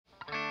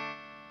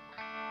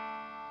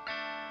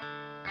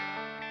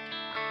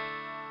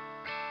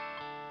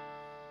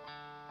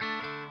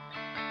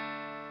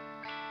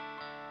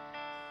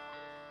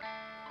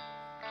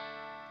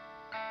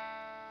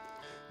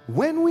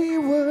when we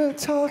were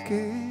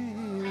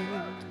talking,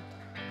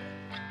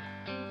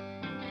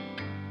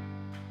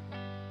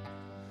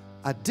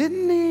 I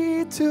didn't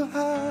need to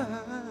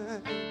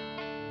hide.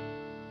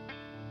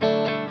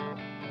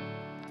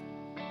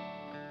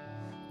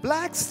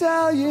 Black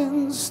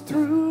stallions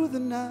through the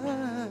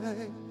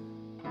night,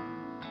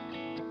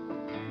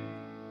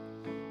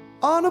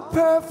 on a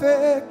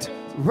perfect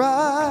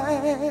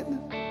ride.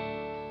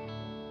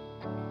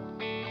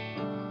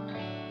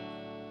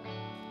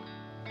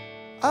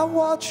 I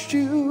watched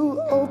you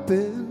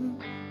open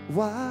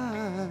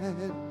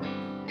wide.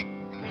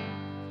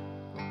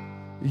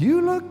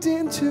 You looked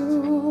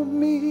into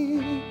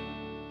me.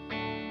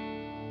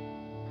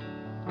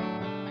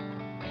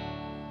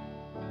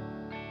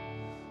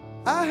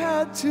 I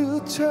had to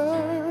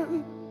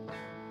turn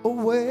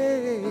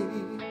away.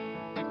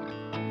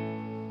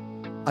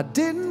 I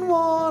didn't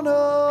want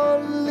to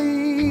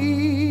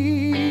leave.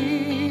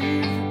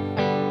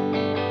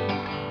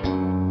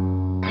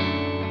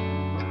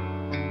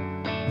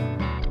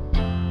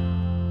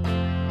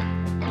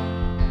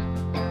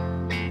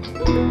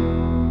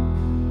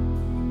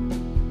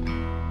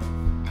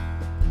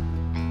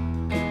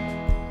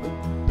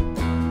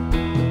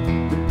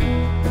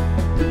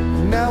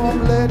 Now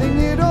I'm letting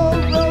it all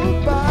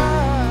go by.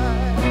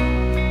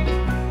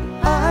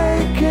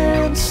 I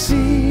can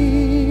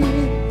see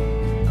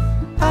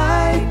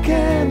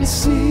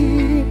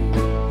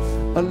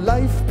a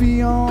life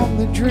beyond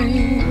the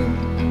dream.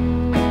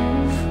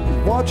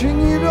 Watching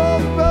it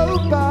all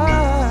go by,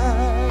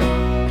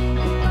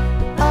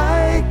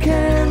 I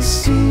can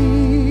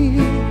see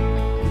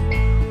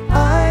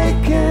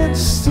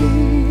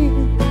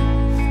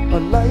a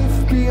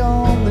life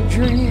beyond the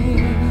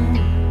dream.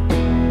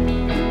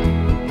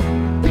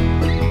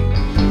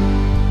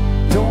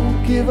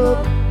 Don't give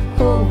up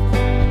hope.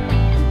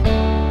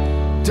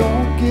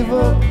 Don't give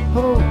up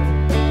hope.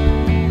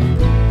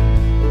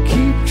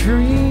 Keep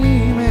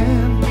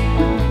dreaming.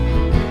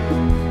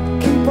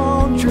 Keep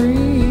on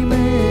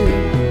dreaming.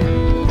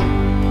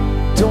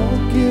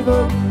 Don't give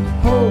up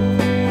hope.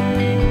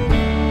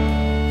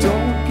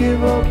 Don't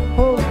give up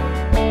hope.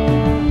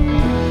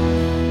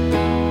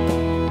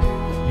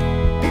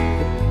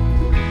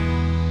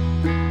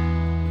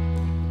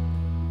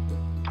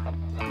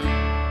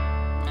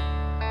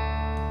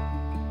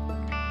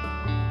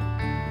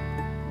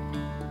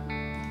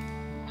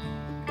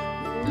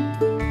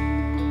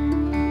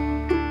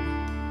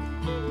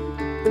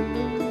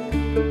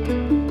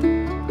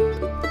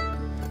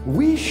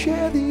 We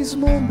share these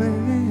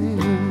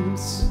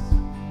moments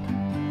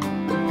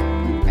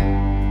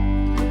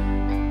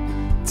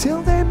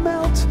till they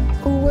melt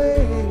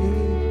away.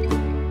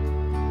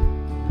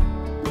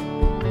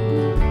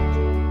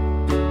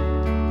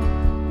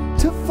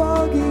 To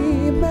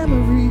foggy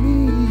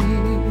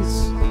memories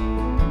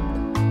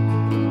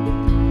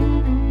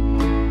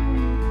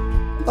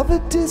of a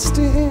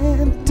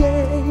distant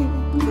day.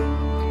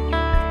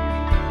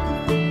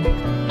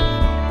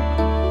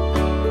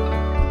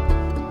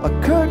 A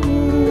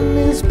curtain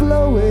is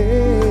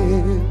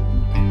blowing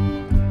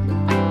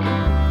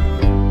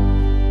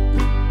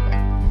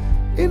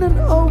in an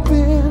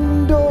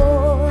open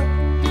door.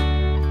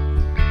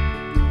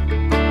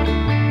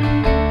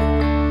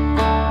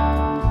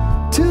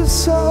 Two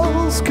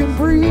souls can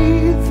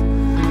breathe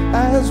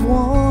as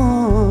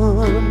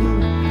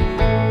one.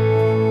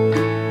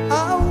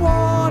 I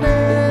want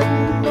it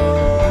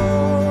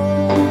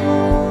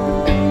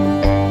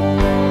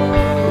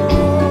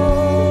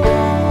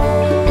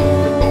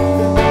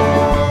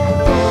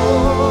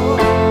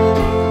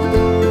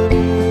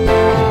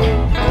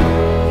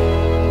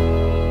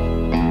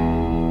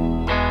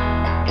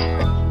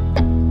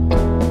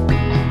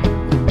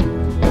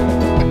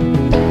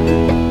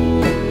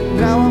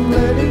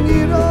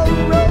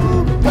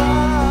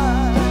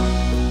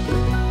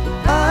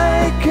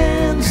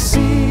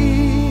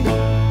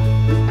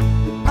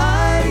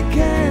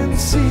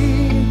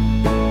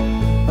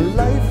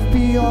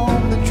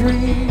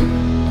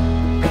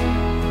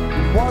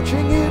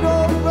watching it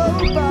all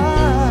roll by.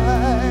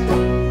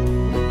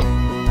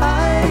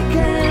 I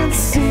can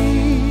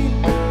see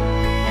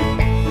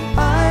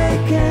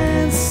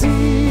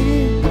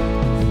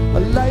a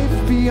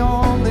life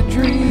beyond the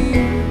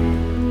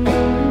dream.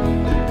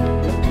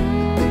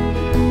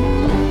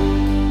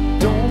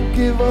 Don't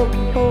give up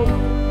hope.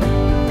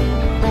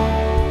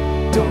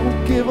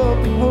 Don't give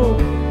up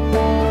hope.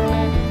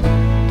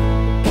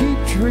 Keep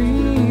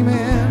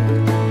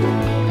dreaming.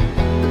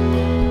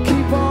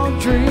 Keep on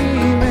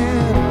dreaming.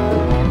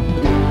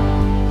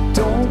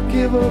 Don't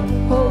give up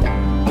hope.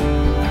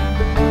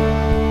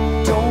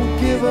 Don't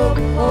give up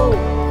hope.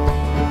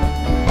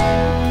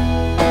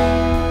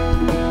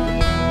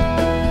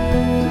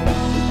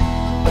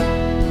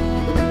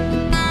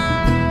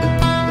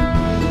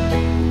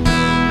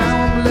 Now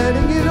I'm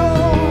letting it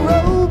all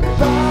roll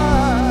by.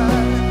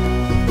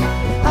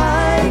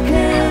 I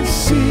can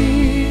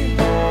see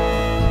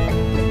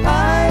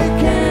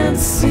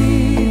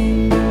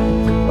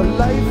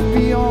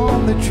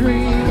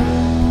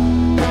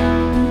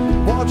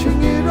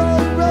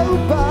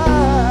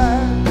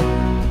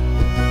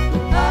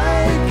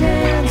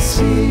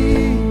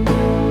see,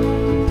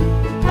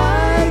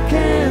 I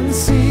can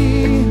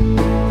see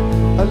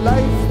a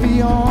life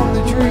beyond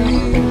the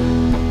dream.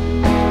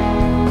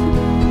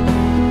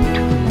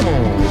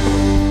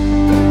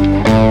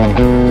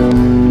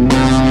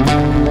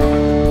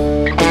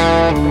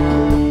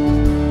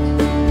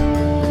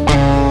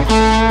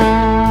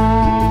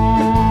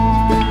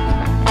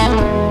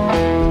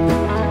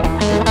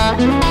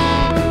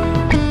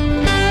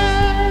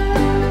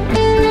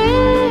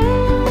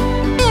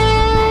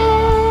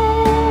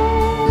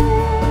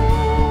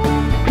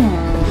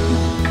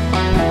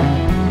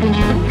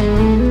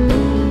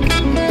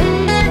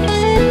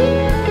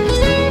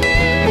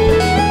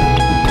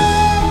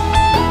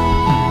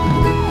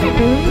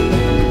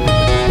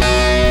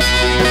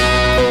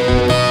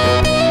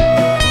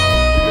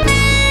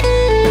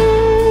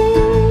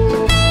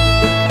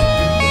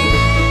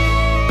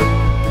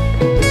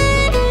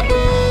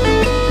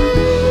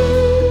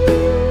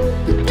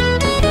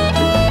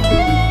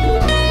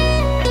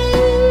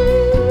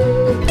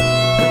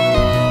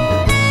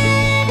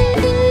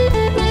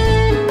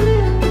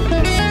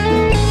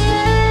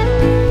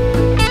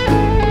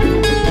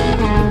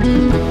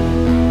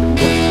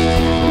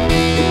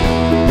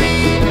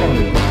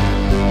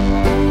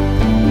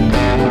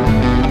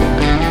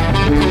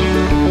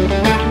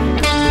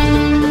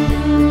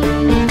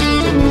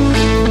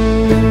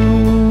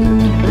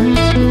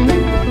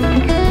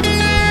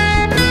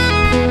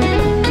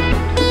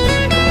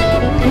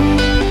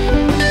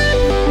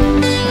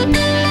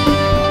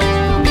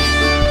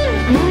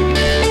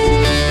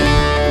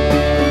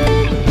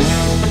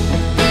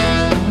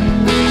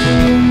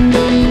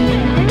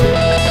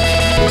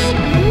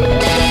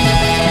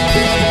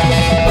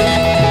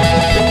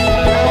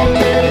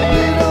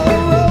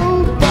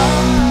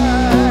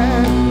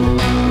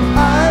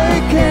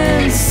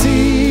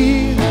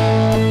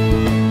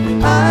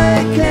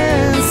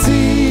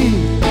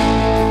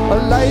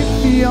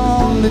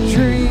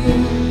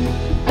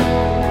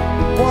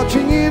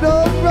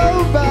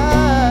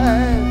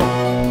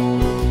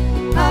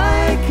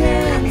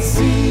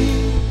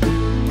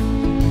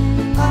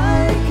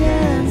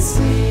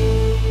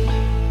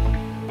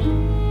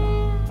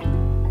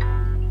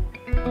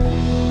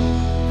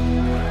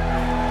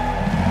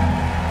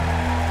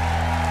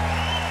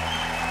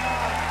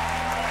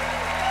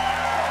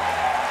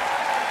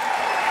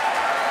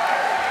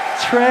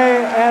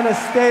 Trey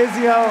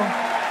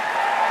Anastasio.